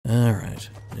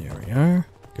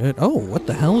good. Oh, what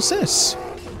the hell is this?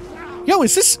 Yo,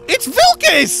 is this? It's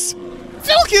Vilkas!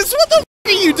 Vilkas, what the f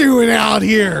are you doing out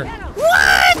here?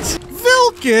 What?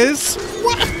 Vilkas?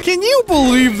 What? Can you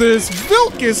believe this?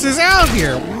 Vilkas is out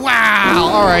here. Wow.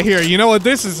 All right, here. You know what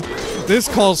this is? This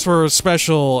calls for a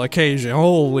special occasion.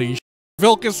 Holy sh**.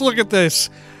 Vilkas, look at this.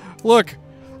 Look.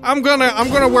 I'm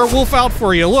gonna wear wolf out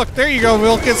for you. Look, there you go,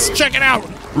 Vilkas. Check it out.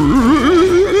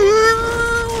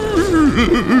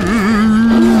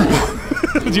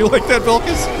 Do you like that,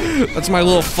 Vilkas? That's my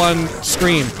little fun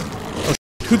scream. Oh,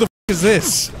 who the f is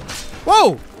this?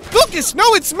 Whoa! Vilkas,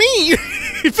 no, it's me!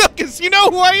 Vilkas, you know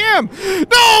who I am!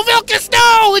 No, Vilkas,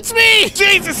 no! It's me!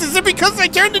 Jesus, is it because I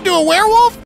turned into a werewolf?